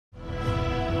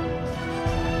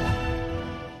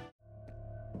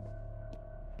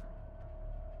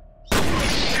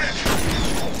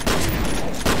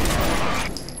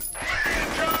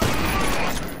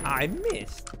I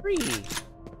missed 3.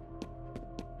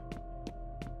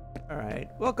 All right,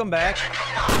 welcome back.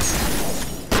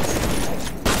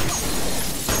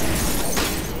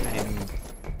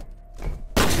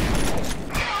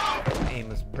 Aim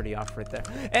was pretty off right there.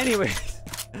 Anyways,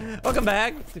 welcome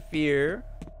back to F.E.A.R.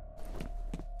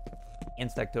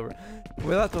 Against October.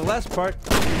 Without the last part,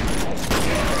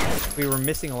 we were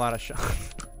missing a lot of shots.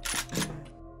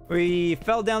 We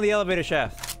fell down the elevator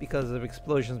shaft because of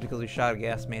explosions, because we shot a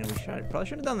gas main. Probably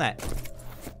shouldn't have done that.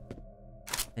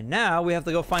 And now we have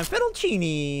to go find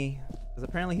Fettleccini, because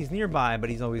apparently he's nearby, but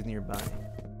he's always nearby. I've been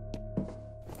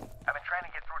trying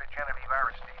to get through to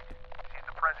F.E.A.R. She's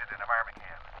the president of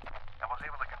Armacham. I was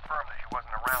able to confirm that she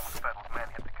wasn't around when Fettle's men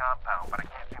hit the compound, but I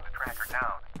can't seem to track her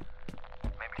down.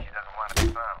 Maybe she doesn't want to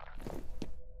be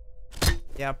found.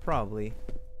 Yeah, probably.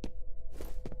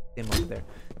 Him over there.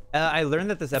 I learned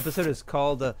that this episode is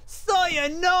called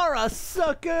Sayonara,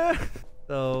 sucker!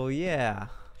 So, yeah.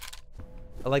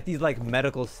 I like these, like,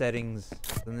 medical settings,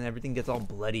 and then everything gets all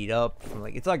bloodied up.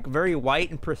 Like, it's, like, very white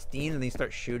and pristine, and then you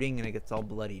start shooting, and it gets all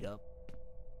bloodied up.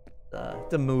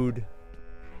 It's a mood.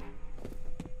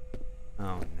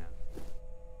 Oh, no.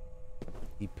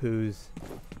 He poos.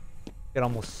 You could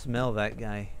almost smell that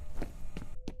guy.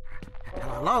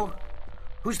 Hello?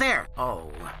 Who's there?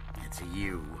 Oh, it's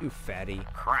you. You fatty.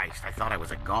 Christ, I thought I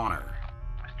was a goner.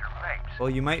 Mr. Mapes.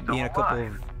 Well, you might be in a couple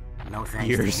of No thanks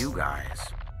years. to you guys.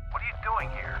 What are you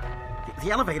doing here? The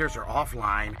elevators are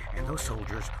offline, and those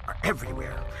soldiers are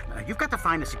everywhere. Now, you've got to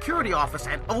find the security office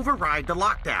and override the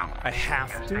lockdown. I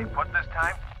have Stay to. put this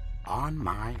time? On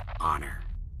my honor.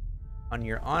 On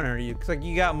your honor, you looks like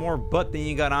you got more butt than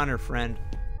you got honor, friend.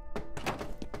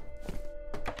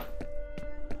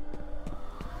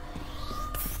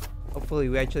 Hopefully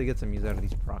we actually get some use out of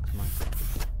these proxies.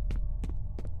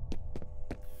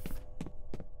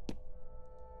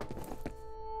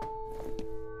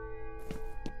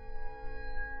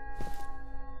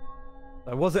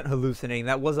 I wasn't hallucinating.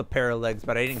 That was a pair of legs,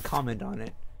 but I didn't comment on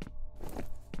it.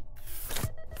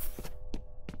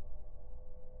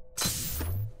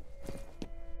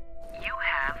 You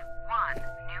have one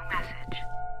new message.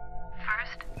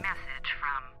 First message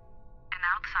from an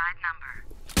outside number.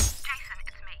 Jason,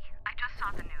 it's me. I just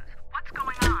saw the news. What's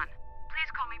going on?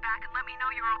 Please call me back and let me know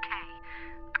you're okay.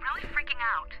 I'm really freaking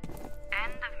out.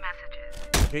 End of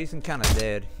messages. Jason kind of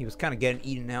dead. He was kind of getting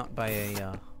eaten out by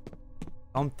a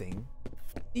something.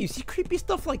 You see creepy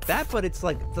stuff like that, but it's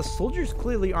like the soldiers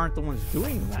clearly aren't the ones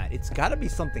doing that. It's got to be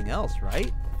something else,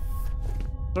 right?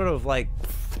 Sort of like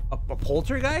a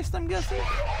poltergeist, I'm guessing.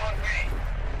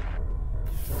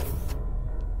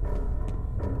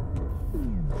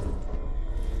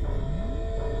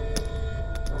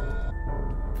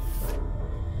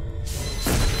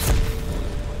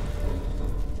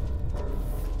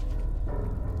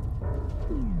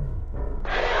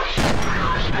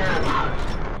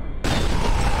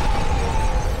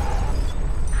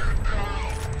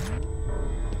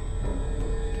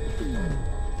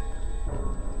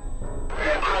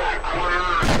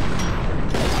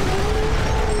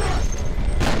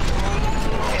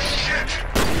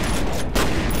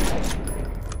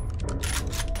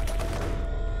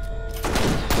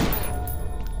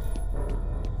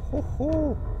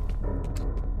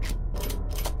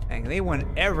 Dang, they went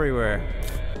everywhere.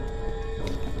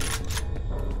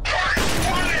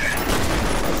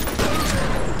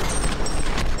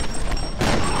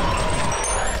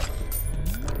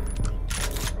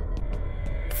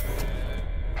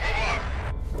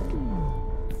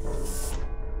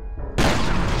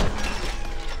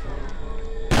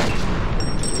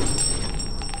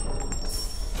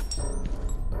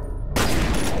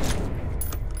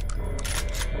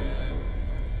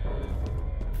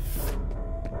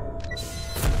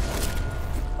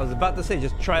 I was about to say,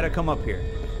 just try to come up here.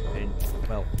 And,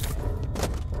 well,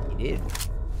 he did.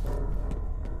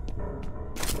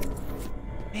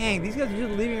 Dang, these guys are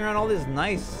just leaving around all this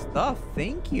nice stuff.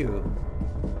 Thank you.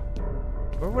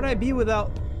 Where would I be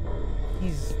without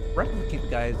these replicant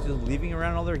guys just leaving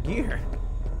around all their gear?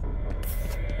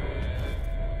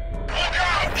 Look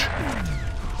out!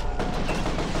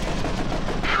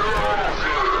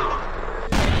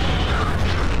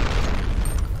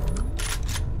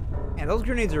 Man, those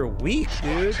grenades are weak,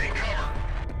 dude.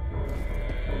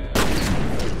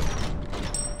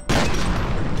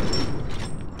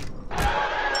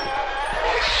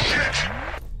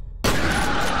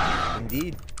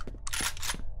 Indeed.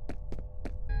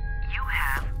 You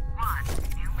have one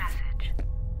new message.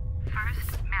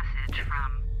 First message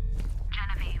from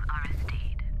Genevieve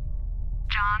Aristide.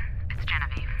 John, it's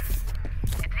Genevieve.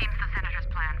 It seems the Senator's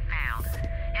plan failed.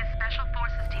 His Special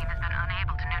Forces team has been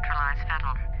unable to neutralize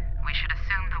Fettle.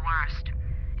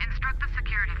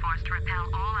 force to repel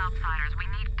all outsiders. We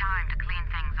need time to clean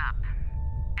things up.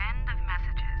 End of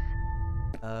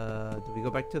messages. Do we go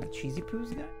back to the cheesy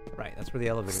poos guy? Right, that's where the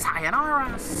elevator is.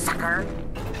 Sayonara, sucker.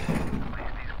 At least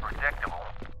he's predictable.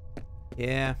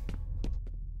 Yeah.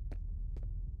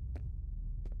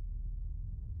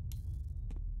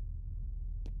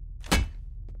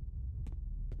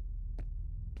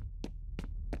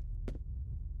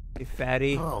 Hey,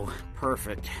 fatty. Oh,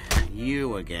 perfect.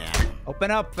 You again.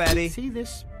 Open up, fatty. See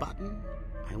this button?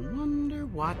 I wonder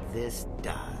what this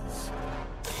does.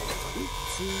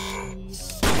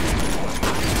 Oopsies.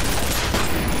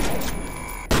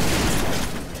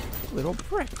 Little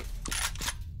prick.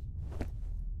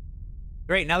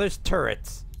 Great, now there's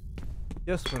turrets.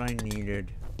 Just what I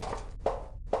needed.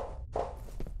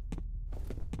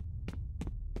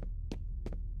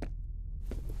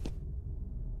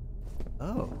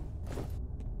 Oh.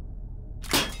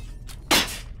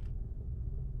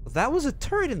 That was a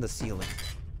turret in the ceiling.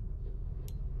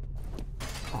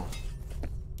 Oh.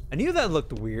 I knew that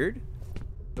looked weird.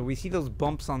 So we see those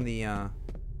bumps on the in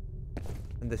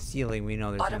the ceiling. We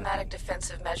know there's automatic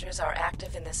defensive measures are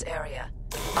active in this area.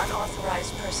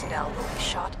 Unauthorized personnel will be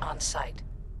shot on sight.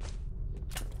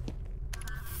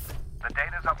 The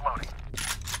data's uploading.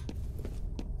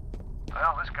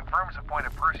 Well, this confirms the point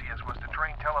of Perseus was to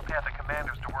train telepathic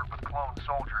commanders to work with clone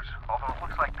soldiers, although it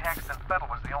looks like Paxton Fettle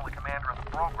was the only commander in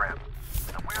the program.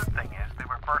 The weird thing is, they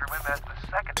refer to him as the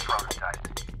second prototype.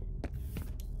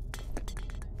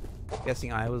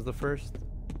 Guessing I was the first.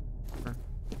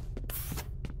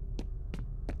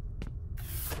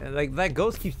 Like, that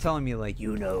ghost keeps telling me, like,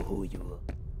 you know who you are.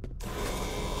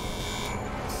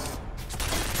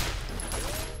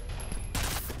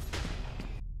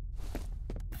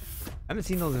 I haven't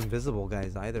seen those invisible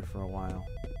guys either for a while.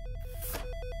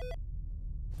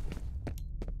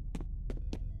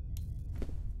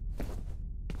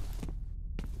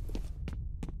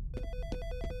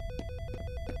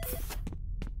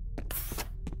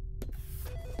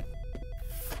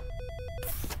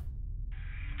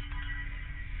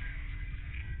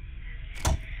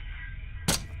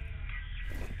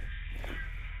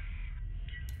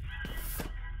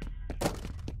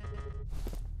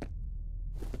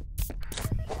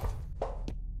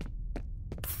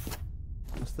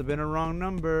 Must have been a wrong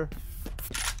number.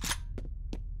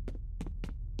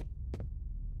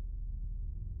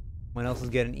 Someone else is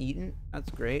getting eaten?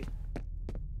 That's great.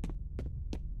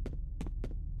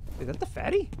 Is that the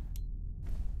fatty?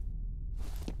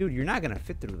 Dude, you're not gonna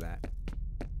fit through that.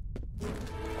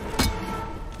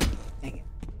 Dang it.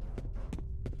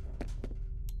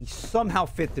 He somehow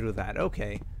fit through that.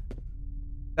 Okay.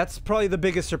 That's probably the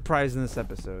biggest surprise in this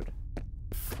episode.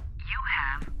 You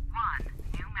have one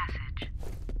new message.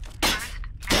 First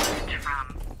message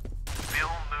from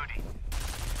Bill Moody.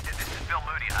 This is Bill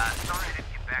Moody. Sorry I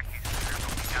didn't get back to you sooner,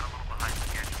 but we got a little behind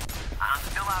schedule. I'm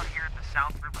still out here at the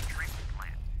South River Treatment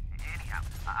Plant. Anyhow,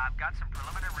 I've got some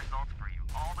preliminary results for you.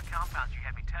 All the compounds you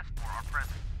had me test for are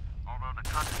present, although the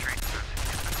concentrations are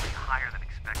significantly higher than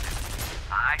expected.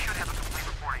 I should have a complete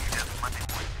report on you death Monday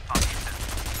morning. Talk to you soon.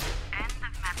 end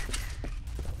of messages.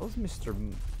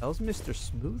 That was Mr.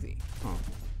 Smoothie. Huh.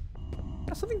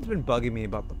 Now, something's been bugging me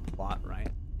about the plot, right?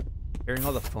 Hearing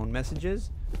all the phone messages.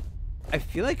 I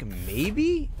feel like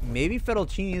maybe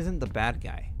Fettleccini isn't the bad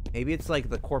guy. Maybe it's like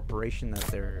the corporation that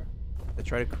they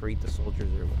try to create the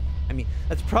soldiers or whatever. I mean,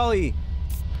 that probably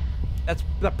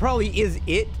is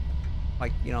it.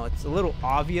 Like, you know, it's a little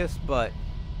obvious, but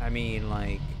I mean,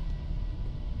 like,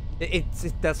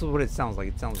 that's what it sounds like.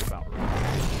 It sounds about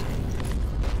right.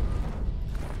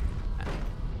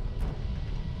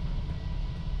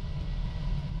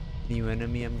 New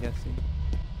enemy, I'm guessing.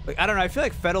 Like, I don't know. I feel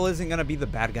like Fettle isn't gonna be the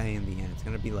bad guy in the end. It's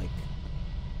gonna be like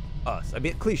us. I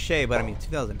mean, cliche, but I mean,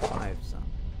 2005, so.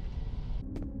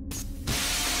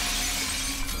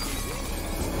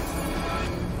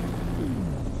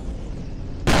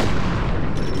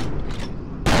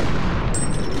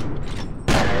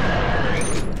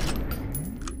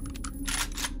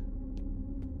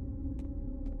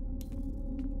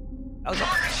 That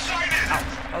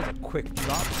was a quick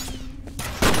drop.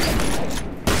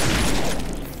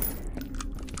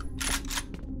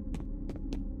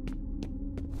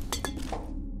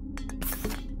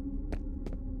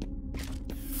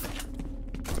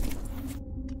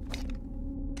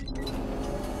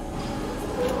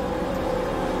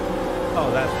 Oh,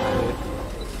 that's not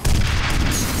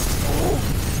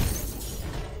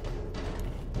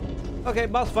good. Okay,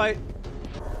 boss fight.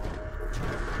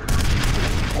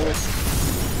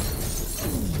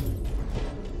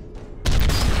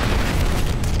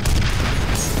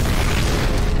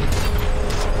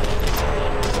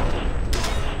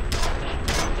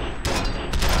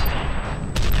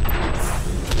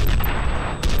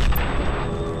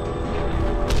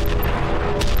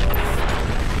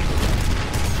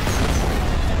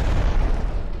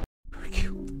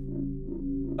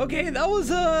 Okay, that was,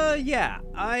 yeah.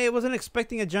 I wasn't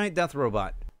expecting a giant death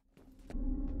robot.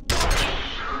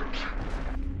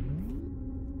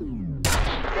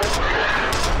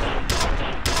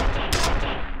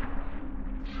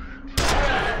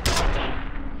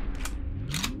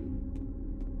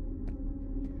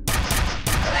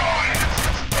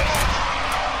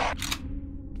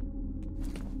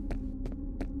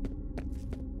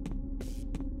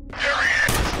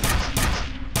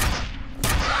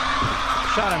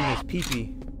 Shot him in his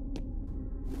pee-pee.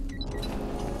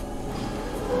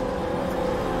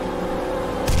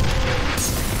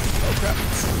 Oh crap.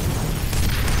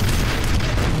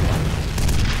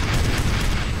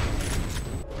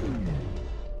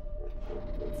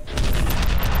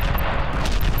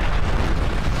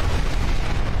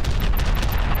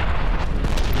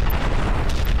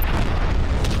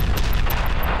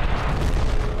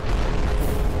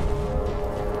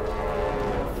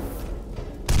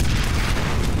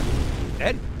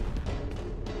 Dead?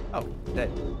 Oh, dead.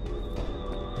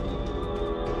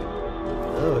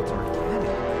 Oh, it's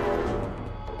organic.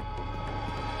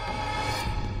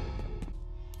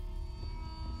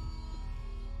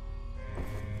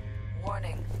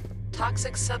 Warning.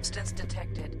 Toxic substance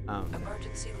detected. Oh.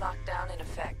 Emergency lockdown in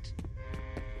effect.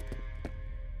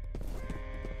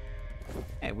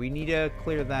 Hey, we need to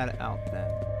clear that out then.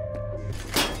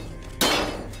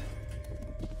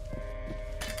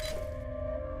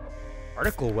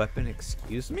 Particle weapon,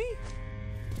 excuse me?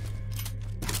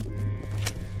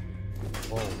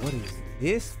 Oh, what is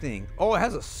this thing? Oh, it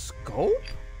has a scope?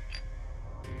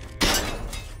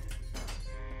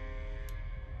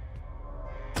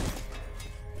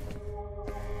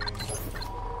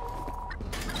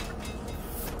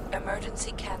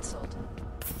 Emergency cancelled.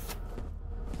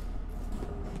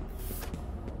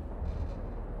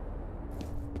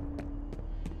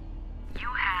 You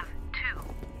have 2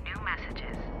 new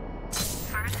messages.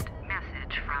 First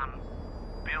message from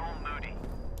Bill Moody.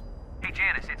 Hey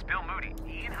Janice, it's Bill Moody.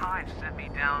 Ian Hives sent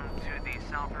me down to the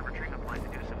South River treatment plant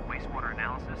to do some wastewater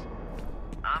analysis.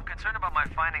 I'm concerned about my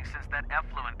findings since that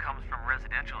effluent comes from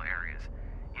residential areas.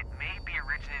 It may be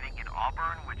originating in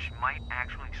Auburn, which might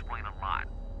actually explain a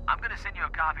lot. I'm gonna send you a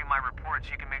copy of my report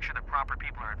so you can make sure the proper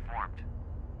people are informed.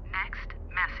 next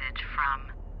message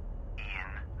from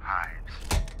Ian Hives.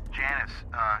 Janice,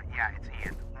 yeah, it's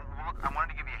Ian. Look, I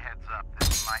wanted to give you a heads up that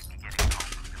you might be getting called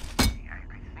from Bill Moody. I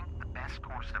think the best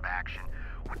course of action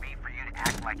would be for you to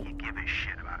act like you give a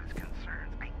shit about his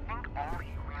concerns. I think all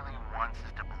he really wants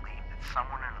is to believe that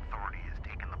someone in authority has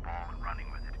taken the ball and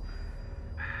running with it.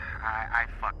 I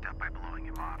fucked up by blowing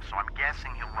him off, so I'm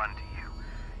guessing he'll run to you.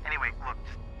 Anyway, look,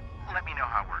 just let me know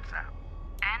how it works out.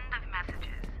 end of messages.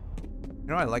 You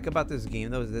know what I like about this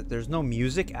game though is that there's no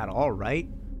music at all, right?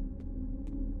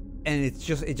 And it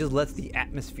just lets the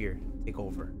atmosphere take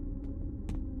over.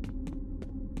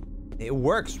 It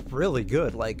works really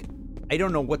good. Like, I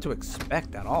don't know what to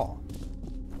expect at all.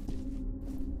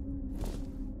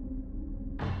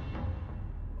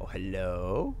 Oh,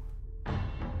 hello?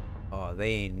 Oh,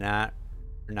 they're not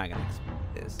gonna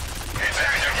expect this.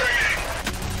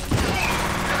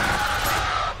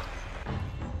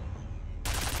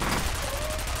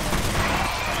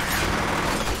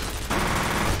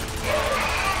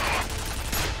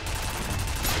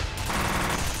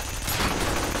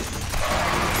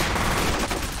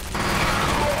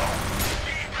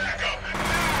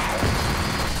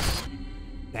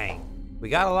 Dang. We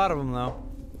got a lot of them though.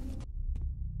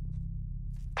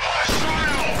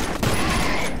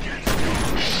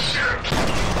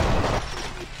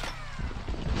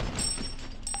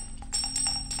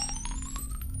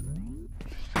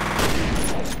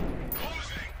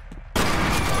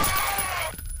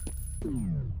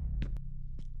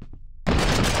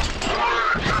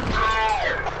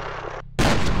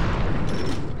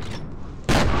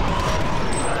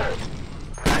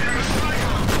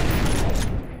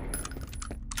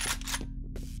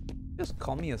 Just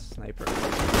call me a sniper.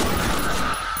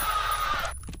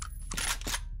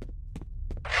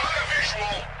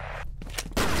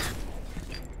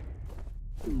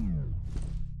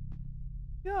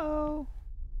 Yo.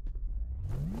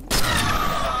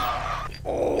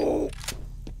 Oh.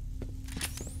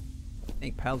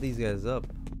 Hey, pile these guys up.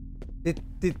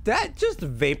 Did that just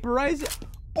vaporize it?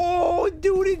 Oh,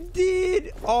 dude, it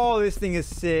did. Oh, this thing is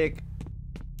sick.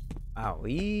 Wow,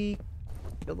 we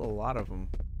killed a lot of them.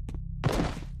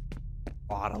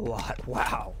 A lot.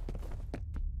 Wow.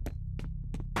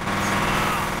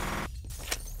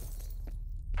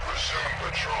 Resume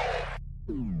patrol.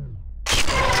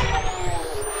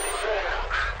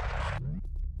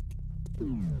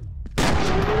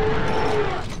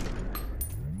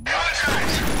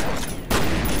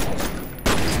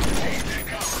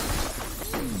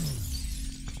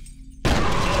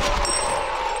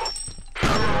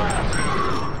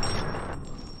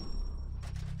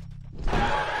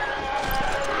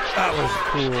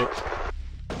 cool.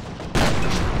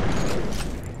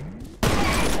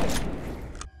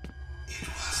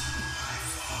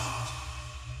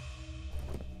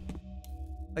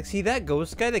 Like, see that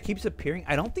ghost guy that keeps appearing?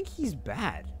 I don't think he's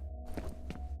bad.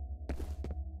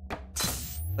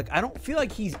 Like, I don't feel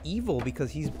like he's evil because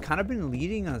he's kind of been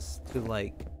leading us to,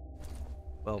 like,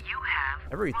 well,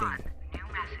 everything. New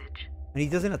message. And he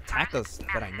doesn't attack us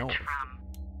that I know of. From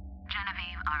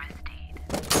Genevieve Aristide.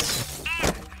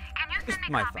 Ian, can you send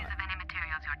me copies of any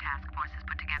materials your task force has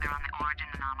put together on the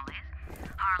origin anomalies?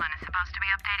 Harlan is supposed to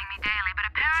be updating me daily, but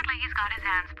apparently he's got his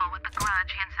hands full with the grudge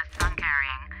he insists on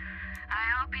carrying. I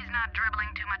hope he's not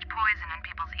dribbling too much poison in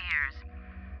people's ears.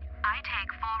 I take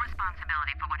full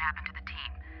responsibility for what happened to the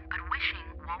team, but wishing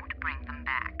won't bring them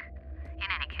back. In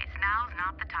any case, now's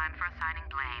not the time for assigning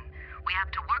blame. We have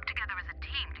to work together as a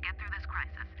team to get through this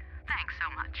crisis. Thanks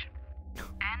so much.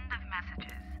 End of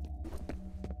messages.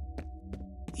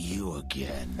 You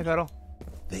again. Hey, Fettle.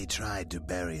 They tried to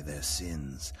bury their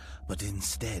sins, but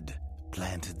instead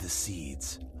planted the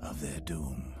seeds of their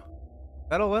doom.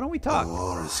 Fettle, why don't we talk? The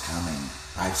war is coming.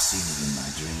 I've seen it in my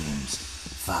dreams.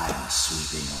 Fire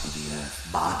sweeping over the earth,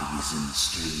 bodies in the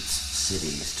streets,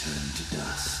 cities turned to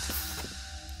dust.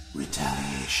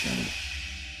 Retaliation.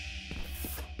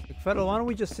 Fettle, why don't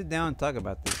we just sit down and talk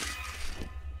about this?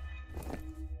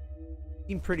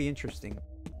 Seemed pretty interesting.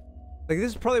 Like,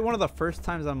 this is probably one of the first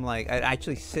times I'm like, I'd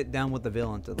actually sit down with the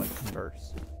villain to, like,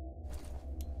 converse.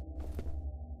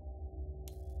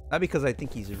 Not because I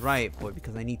think he's right, but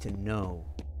because I need to know.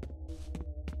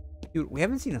 Dude, we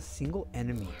haven't seen a single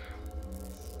enemy.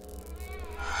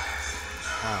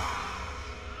 Oh.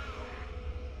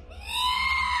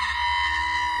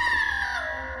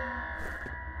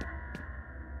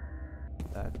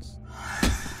 That's...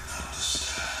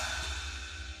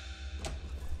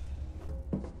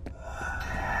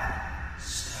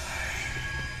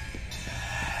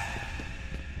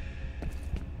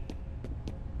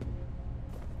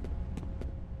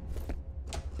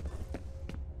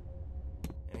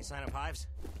 Any sign of Hives?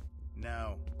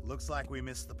 No. Looks like we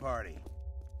missed the party.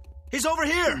 He's over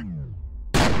here!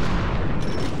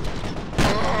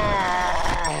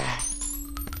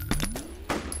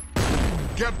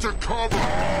 Get to cover!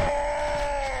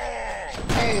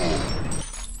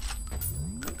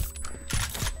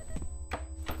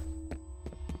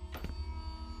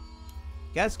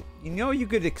 Guys, you know you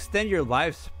could extend your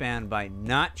lifespan by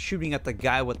not shooting at the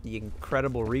guy with the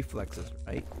incredible reflexes,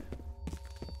 right?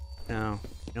 No.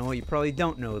 You know what? You probably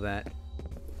don't know that.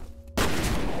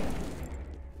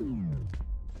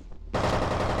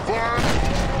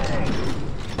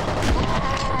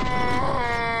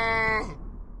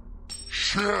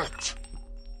 Shit!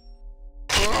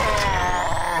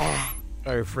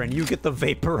 Sorry, friend. You get the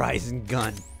vaporizing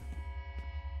gun.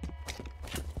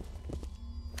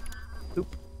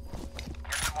 Oop.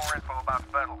 Here's some more info about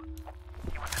Fettle.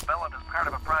 He was developed as part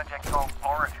of a project called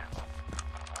Origin.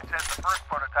 It says the first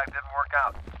prototype didn't work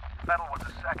out. Fettle was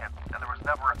the second, and there was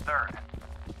never a third.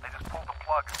 They just pulled the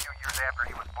plug a few years after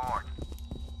he was born.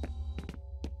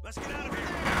 Let's get out of here!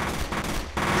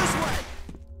 This way!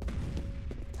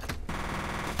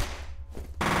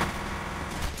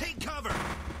 Take cover!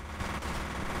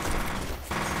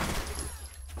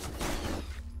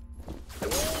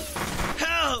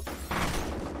 Help!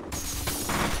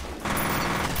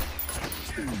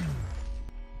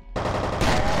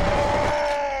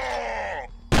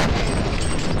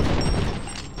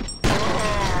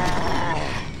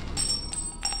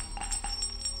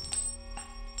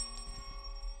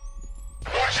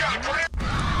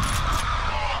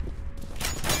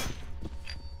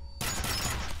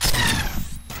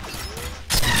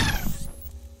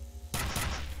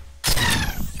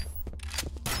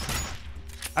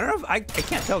 I don't know if I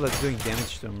can't tell if that's doing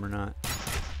damage to him or not.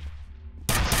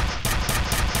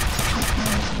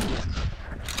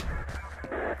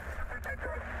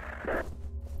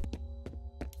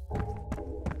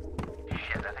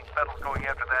 Shit, I think Fettle's going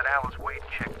after that Alice Wade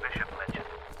chick Bishop mentioned.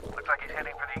 Looks like he's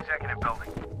heading for the executive building.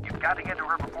 You've got to get to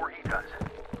her before he does.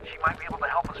 She might be able to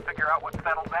help us figure out what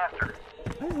Fettle's after.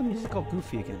 Why is the music all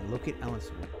goofy again? Locate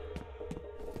Alice Wade.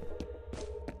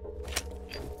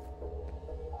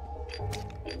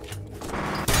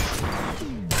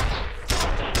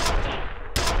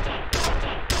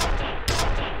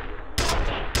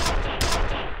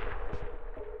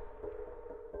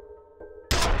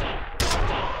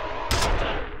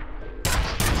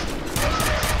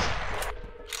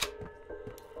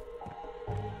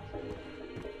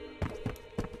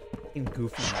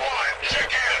 Goofy.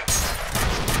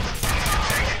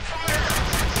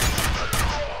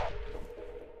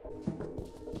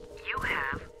 You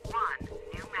have one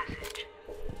new message.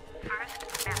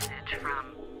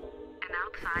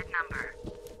 outside number.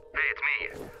 Hey, it's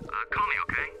me. Call me,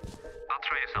 okay? I'll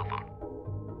try your cell phone.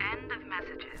 End of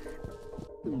messages.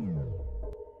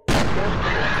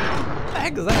 What the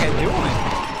heck is that guy doing?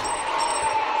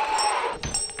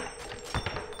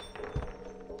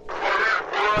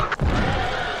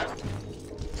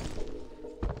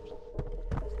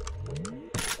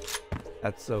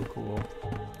 That's so cool.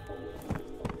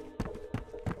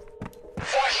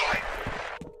 Flashlight!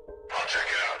 I'll check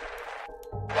it out.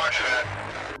 Roger that.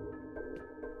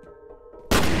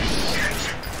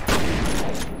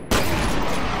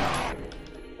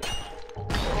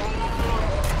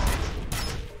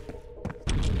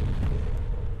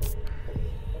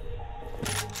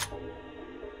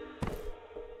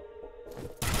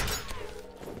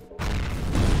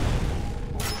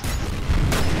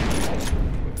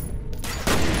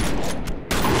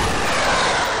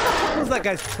 That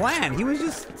guy's plan. He was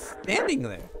just standing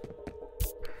there.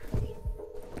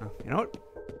 Oh, you know what?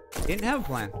 He didn't have a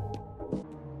plan.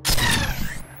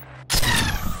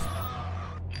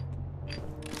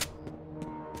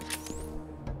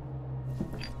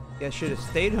 Guess should have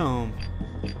stayed home.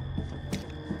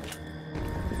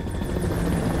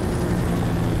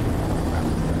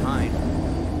 Behind.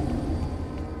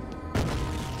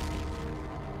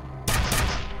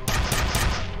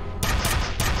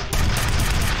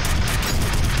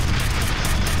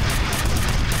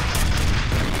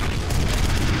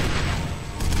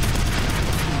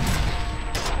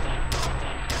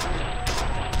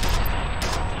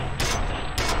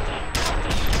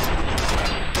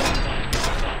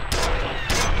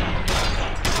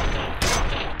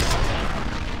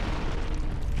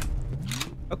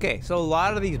 Okay, so a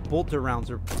lot of these bolter rounds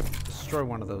are destroy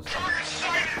one of those.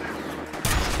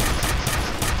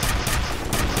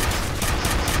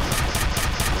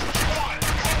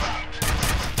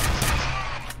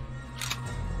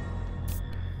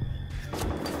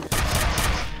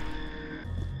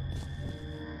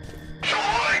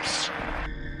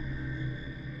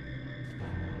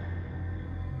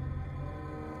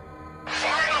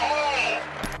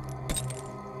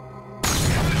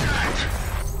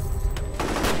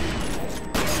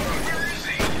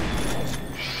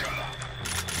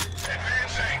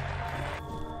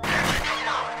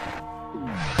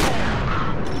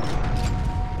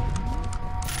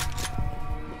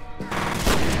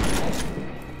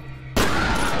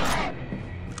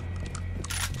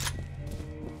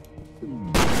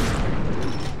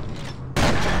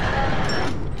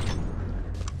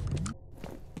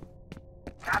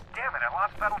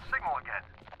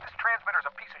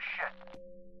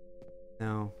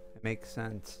 No, it makes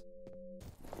sense.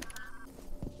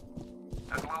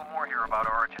 There's a little more here about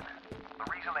Origin.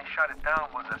 The reason they shut it down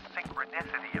was a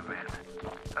synchronicity event.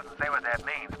 Doesn't say what that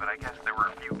means, but I guess there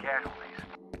were a few casualties.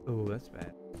 Oh, that's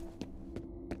bad.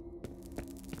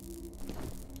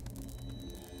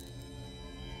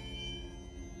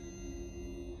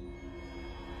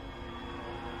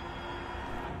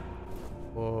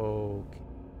 Whoa.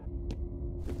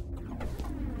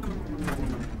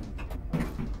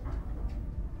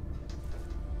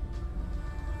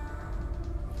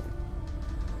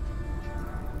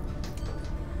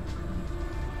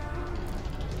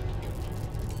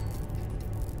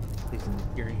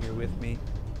 You're in here with me.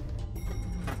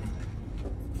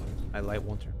 My light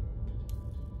won't turn.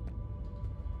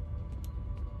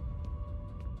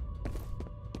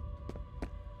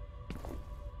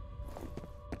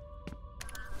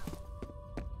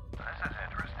 This is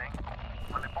interesting.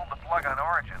 When they pulled the plug on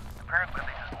Origin, apparently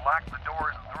they just locked the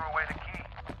doors and threw away the key.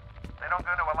 They don't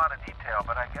go into a lot of detail,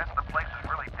 but I guess the place is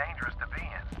really dangerous to be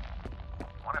in.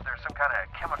 Wonder if there's some kind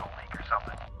of chemical leak or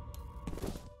something.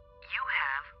 You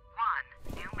have one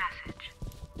new message.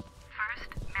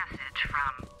 First message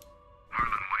from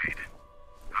Harlan Wade.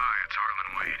 Hi, it's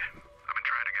Harlan Wade. I've been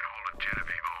trying to get a hold of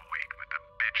Genevieve all week, but the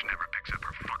bitch never picks up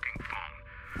her fucking phone.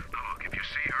 Now look, if you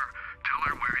see her, tell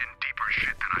her we're in deeper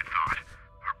shit than I thought.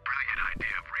 Her brilliant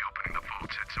idea of reopening the vault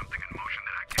set something in motion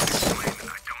that I can't explain, and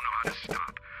I don't know how to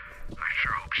stop. I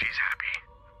sure hope she's happy.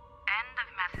 end of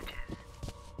messages.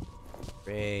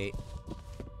 Great.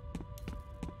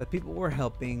 The people we're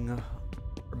helping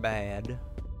are bad.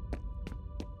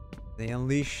 They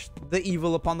unleash the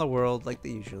evil upon the world like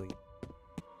they usually do.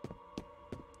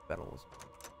 Battles.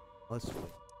 Let's wait.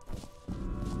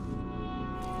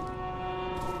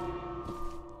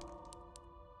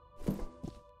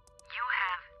 You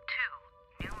have two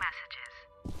new messages.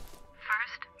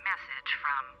 First message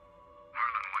from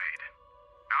Harlan Wade.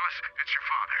 Alice, it's your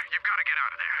father. You've got to get out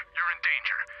of there. You're in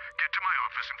danger. Get to my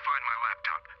office and find my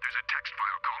laptop. There's a text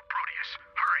file called Proteus.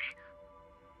 Hurry.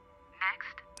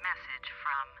 next message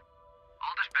from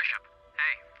Aldous Bishop.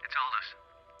 Hey, it's Aldous.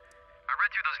 I read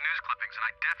through those news clippings and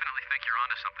I definitely think you're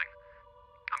onto something.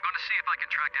 I'm going to see if I can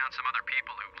track down some other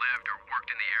people who lived or worked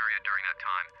in the area during that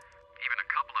time. Even a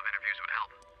couple of interviews would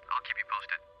help. I'll keep you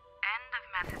posted. End of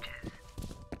messages.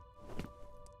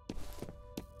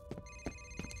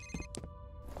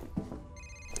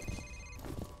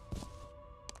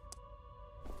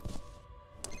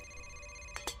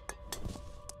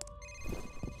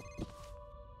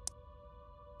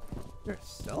 There's a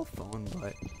cell phone,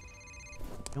 but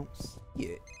I don't see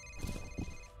it.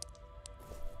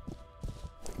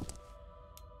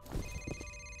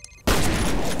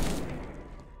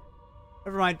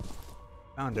 Never mind.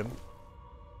 Found him.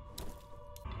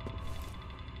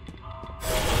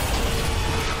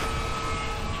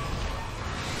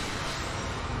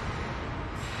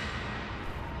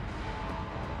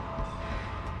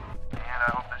 And I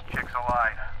hope this chick's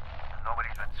alive.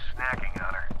 Nobody's been snacking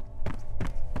on her.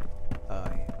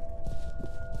 Yeah.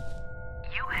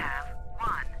 You have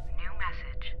one new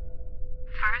message.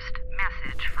 First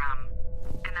message from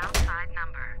an outside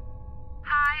number.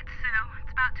 Hi, it's Sue.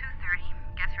 It's about 2:30.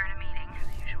 Guess you're in a meeting, as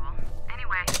usual.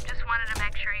 Anyway, just wanted to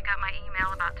make sure you got my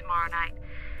email about tomorrow night.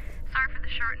 Sorry for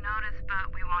the short notice,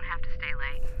 but we won't have to stay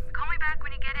late. Call me back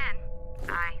when you get in.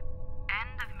 Bye.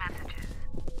 End of messages.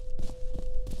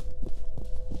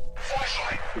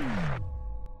 Flashlight!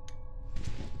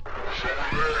 It's over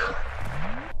there.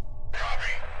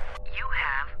 Copy. You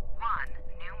have one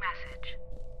new message.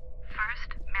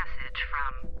 First message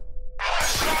from...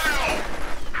 Hostile!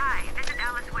 Hi, this is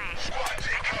Alice Wade. I Squad, take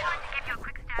just cover. wanted to give you a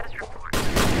quick status report.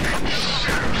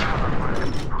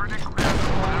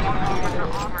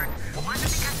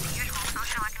 Wasn't because of the usual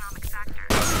socioeconomic factors.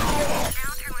 The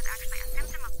downturn was actually a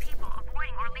symptom of people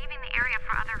avoiding or leaving the area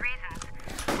for other reasons,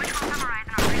 which we'll summarize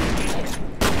in our presentation.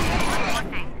 One more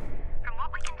thing. From what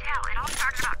we can tell, it all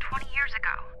started about 20 years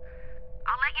ago.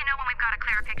 I'll let you know when we've got a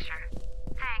clearer picture.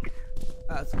 Thanks.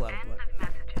 That's a lot of End blood. of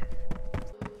messages.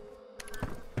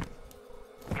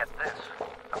 Get this.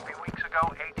 A few weeks ago,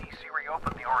 ATC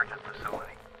reopened the Origin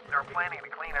facility. They were planning to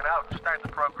clean it out and start the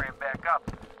program back up,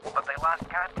 but they lost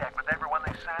contact with everyone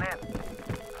they sent in.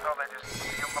 So they just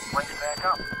sealed the place back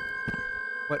up.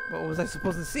 What was I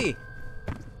supposed to see?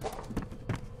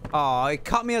 Oh, it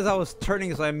caught me as I was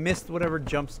turning, so I missed whatever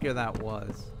jump scare that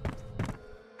was.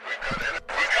 We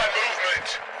got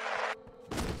movement!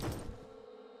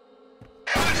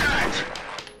 Contact!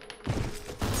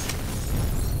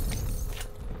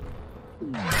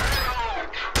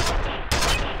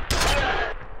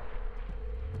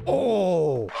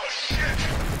 Oh! Oh shit!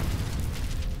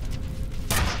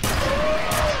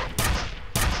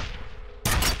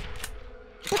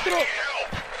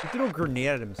 He threw a grenade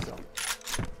at himself.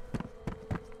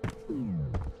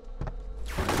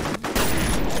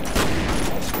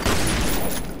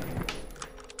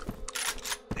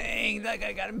 Dang, that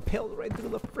guy got impaled right through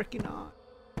the freaking eye.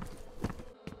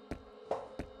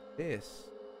 This.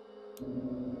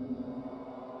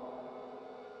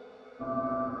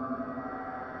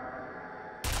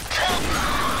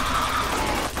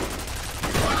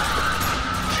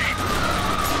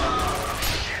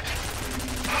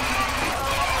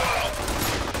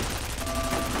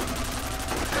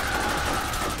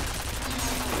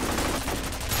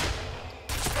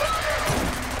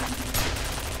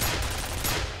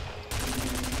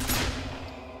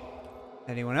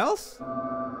 Anyone else?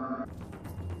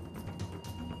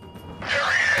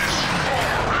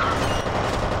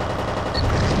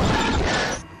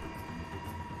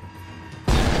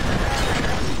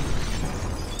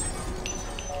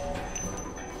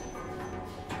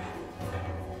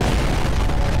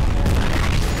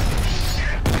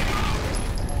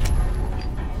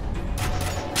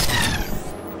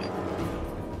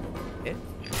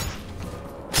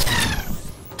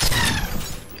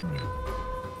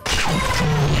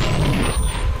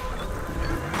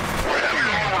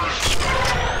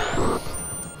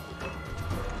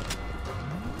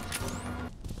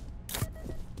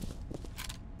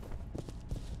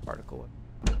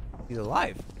 He's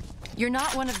alive. You're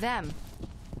not one of them.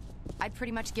 I'd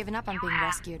pretty much given up on being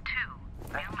rescued.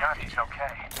 Thank God she's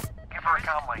okay. Give her a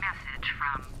comm link. Message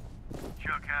from...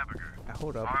 Chuck Habiger.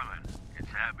 Hold up. Marlon, it's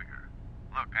Habiger.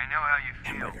 Look, I know how you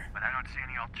feel, but I don't see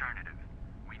any alternative.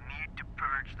 We need to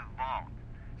purge the vault.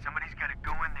 Somebody's got to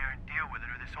go in there and deal with it,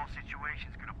 or this whole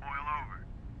situation's gonna boil over.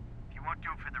 If you won't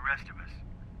do it for the rest of us,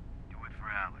 do it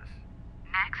for Alice.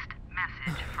 Next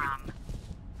message from...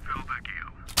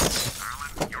 Fettleccini.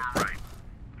 Marlon, you're right.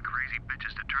 The crazy bitch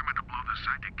is determined to blow the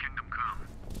site to Kingdom Come.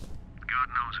 God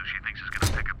knows who she thinks is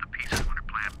gonna pick up the pieces when her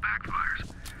plan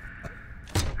backfires.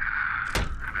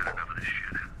 I've had enough of this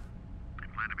shit. I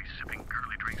plan to be sipping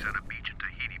girly drinks on a beach in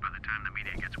Tahiti by the time the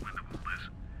media gets wind of all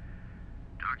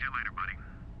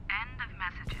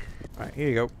Alright, here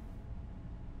you go.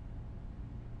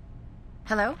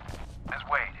 Hello? Miss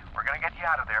Wade, we're gonna get you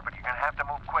out of there, but you're gonna have to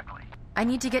move quickly. I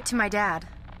need to get to my dad.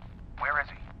 Where is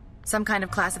he? Some kind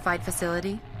of classified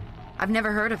facility. I've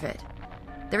never heard of it.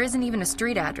 There isn't even a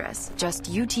street address, just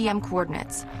UTM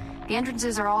coordinates. The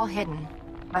entrances are all hidden,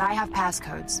 but I have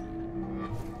passcodes.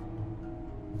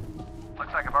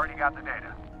 Looks like I've already got the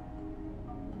data.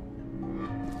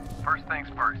 First things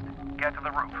first, get to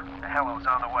the roof. The helo's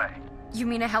on the way. You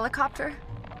mean a helicopter?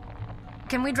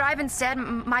 Can we drive instead?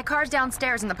 My car's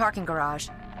downstairs in the parking garage.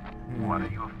 What, are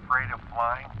you afraid of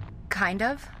flying? Kind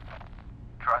of.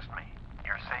 Trust me,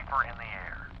 you're safer in the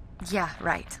air. Yeah,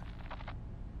 right.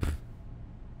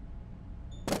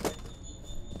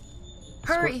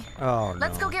 Hurry. Oh, no.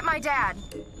 Let's go get my dad.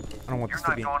 I don't want You're this to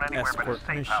not be going an anywhere but a escort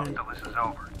safe house mission. till this is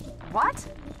over. What?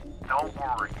 Don't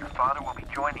worry, your father will be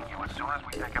joining you as soon as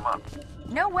we pick him up.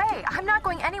 No way. I'm not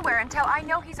going anywhere until I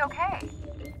know he's okay.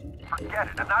 Forget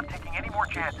it, I'm not taking any more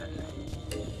chances.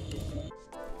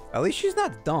 At least she's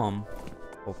not dumb.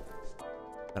 Well,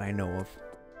 that I know of.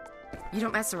 You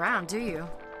don't mess around, do you?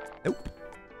 Nope.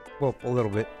 Well, a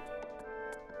little bit.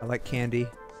 I like candy.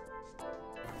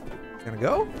 Gonna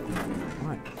go? Come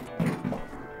on.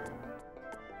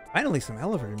 Finally, some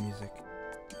elevator music.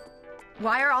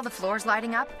 Why are all the floors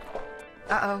lighting up?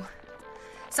 Uh-oh.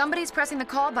 Somebody's pressing the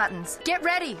call buttons. Get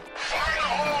ready!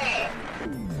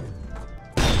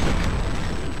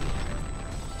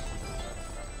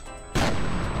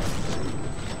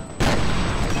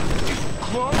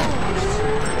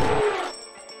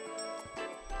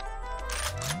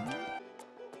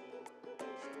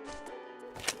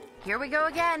 Here we go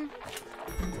again.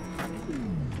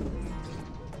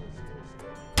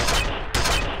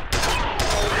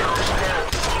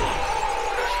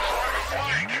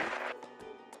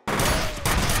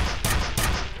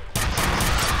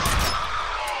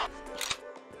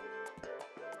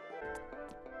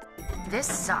 This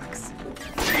sucks.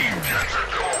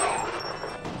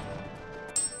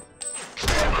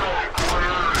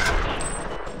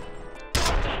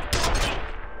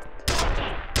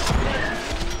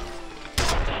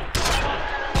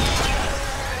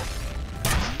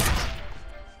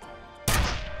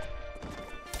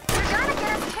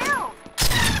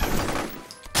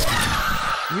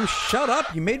 You shut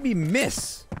up! You made me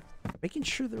miss! Making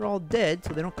sure they're all dead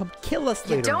so they don't come kill us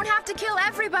later. You don't have to kill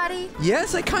everybody!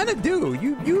 Yes, I kind of do.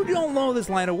 You don't know this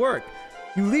line of work.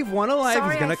 You leave one alive,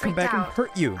 Sorry, he's gonna I come freaked back and out.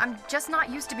 hurt you. I'm just not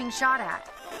used to being shot at.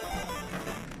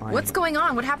 Fine. What's going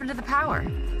on? What happened to the power?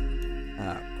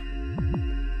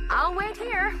 I'll wait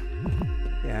here.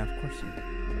 Yeah, of course you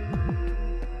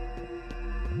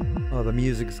do. Oh, the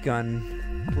music's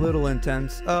gone a little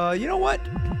intense. You know what?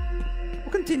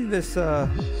 We'll continue this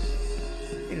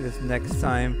next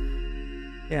time.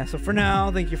 Yeah, so for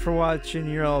now, thank you for watching.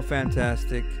 You're all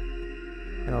fantastic.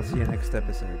 And I'll see you next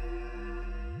episode.